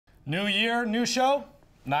New year, new show?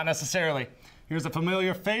 Not necessarily. Here's a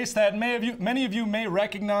familiar face that many of you may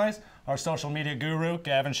recognize, our social media guru,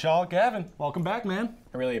 Gavin Shaw. Gavin, welcome back, man.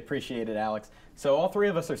 I really appreciate it, Alex. So all three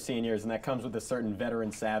of us are seniors, and that comes with a certain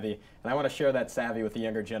veteran savvy. And I want to share that savvy with the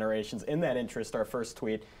younger generations. In that interest, our first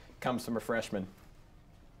tweet comes from a freshman.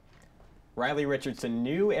 Riley Richardson,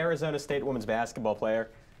 new Arizona State women's basketball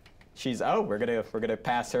player. We're gonna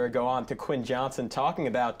pass her, go on to Quinn Johnson, talking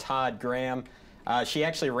about Todd Graham. She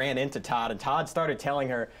actually ran into Todd, and Todd started telling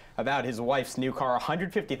her about his wife's new car,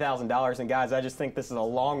 $150,000. And guys, I just think this is a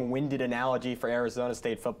long-winded analogy for Arizona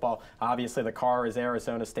State football. Obviously, the car is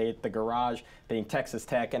Arizona State, the garage being Texas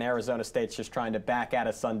Tech, and Arizona State's just trying to back out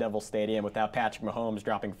of Sun Devil Stadium without Patrick Mahomes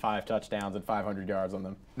dropping 5 touchdowns and 500 yards on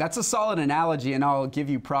them. That's a solid analogy, and I'll give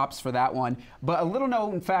you props for that one. But a little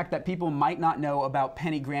known fact that people might not know about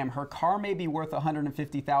Penny Graham, her car may be worth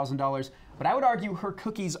 $150,000, but I would argue her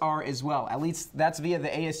cookies are as well. At least that's via the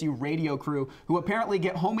ASU radio crew, who apparently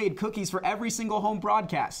get homemade cookies for every single home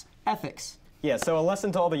broadcast. Ethics. Yeah, so a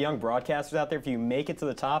lesson to all the young broadcasters out there, if you make it to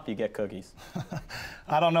the top, you get cookies.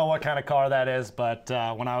 I don't know what kind of car that is, but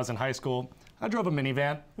when I was in high school, I drove a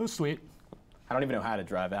minivan. It was sweet. I don't even know how to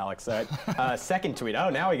drive, Alex. Second tweet. Oh,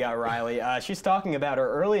 now we got Riley. She's talking about her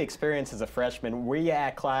early experience as a freshman. Where you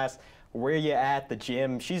at class? Where you at the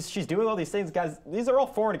gym? She's doing all these things. Guys, these are all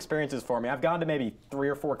foreign experiences for me. I've gone to maybe 3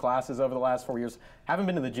 or 4 classes over the last 4 years. Haven't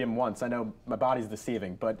been to the gym once. I know my body's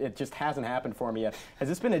deceiving, but it just hasn't happened for me yet. Has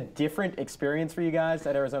this been a different experience for you guys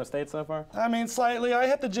at Arizona State so far? I mean, slightly. I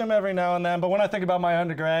hit the gym every now and then, but when I think about my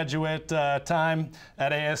undergraduate time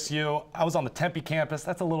at ASU, I was on the Tempe campus.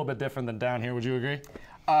 That's a little bit different than down here. Would you agree?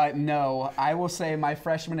 No, I will say my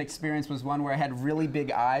freshman experience was one where I had really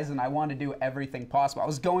big eyes and I wanted to do everything possible. I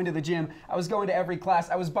was going to the gym, I was going to every class,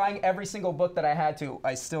 I was buying every single book that I had to.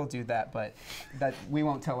 I still do that, but we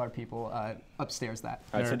won't tell our people upstairs that.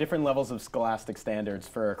 All right, so different levels of scholastic standards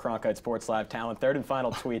for Cronkite Sports Live talent. Third and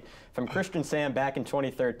final tweet from Christian Sam back in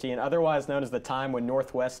 2013, otherwise known as the time when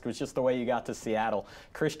Northwest was just the way you got to Seattle.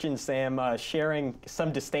 Christian Sam sharing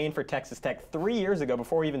some disdain for Texas Tech 3 years ago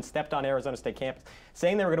before he even stepped on Arizona State campus,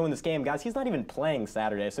 saying they were going to win this game. Guys, he's not even playing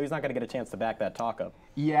Saturday, so he's not going to get a chance to back that talk up.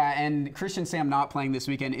 Yeah, and Christian Sam not playing this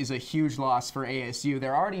weekend is a huge loss for ASU.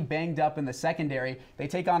 They're already banged up in the secondary. They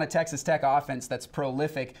take on a Texas Tech offense that's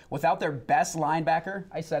prolific. Without their best linebacker,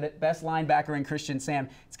 I said it, best linebacker in Christian Sam,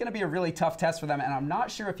 it's going to be a really tough test for them, and I'm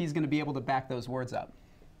not sure if he's going to be able to back those words up.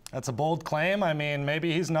 That's a bold claim. I mean,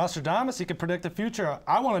 maybe he's Nostradamus. He could predict the future.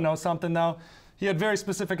 I want to know something, though. He had very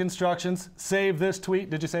specific instructions. Save this tweet.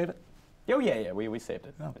 Did you save it? Oh, yeah, we saved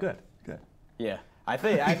it. Oh, good. Yeah. I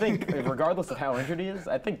think regardless of how injured he is,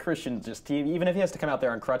 I think Christian even if he has to come out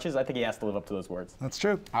there on crutches, I think he has to live up to those words. That's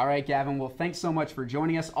true. All right, Gavin, well, thanks so much for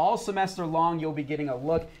joining us. All semester long, you'll be getting a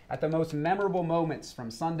look at the most memorable moments from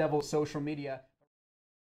Sun Devil social media.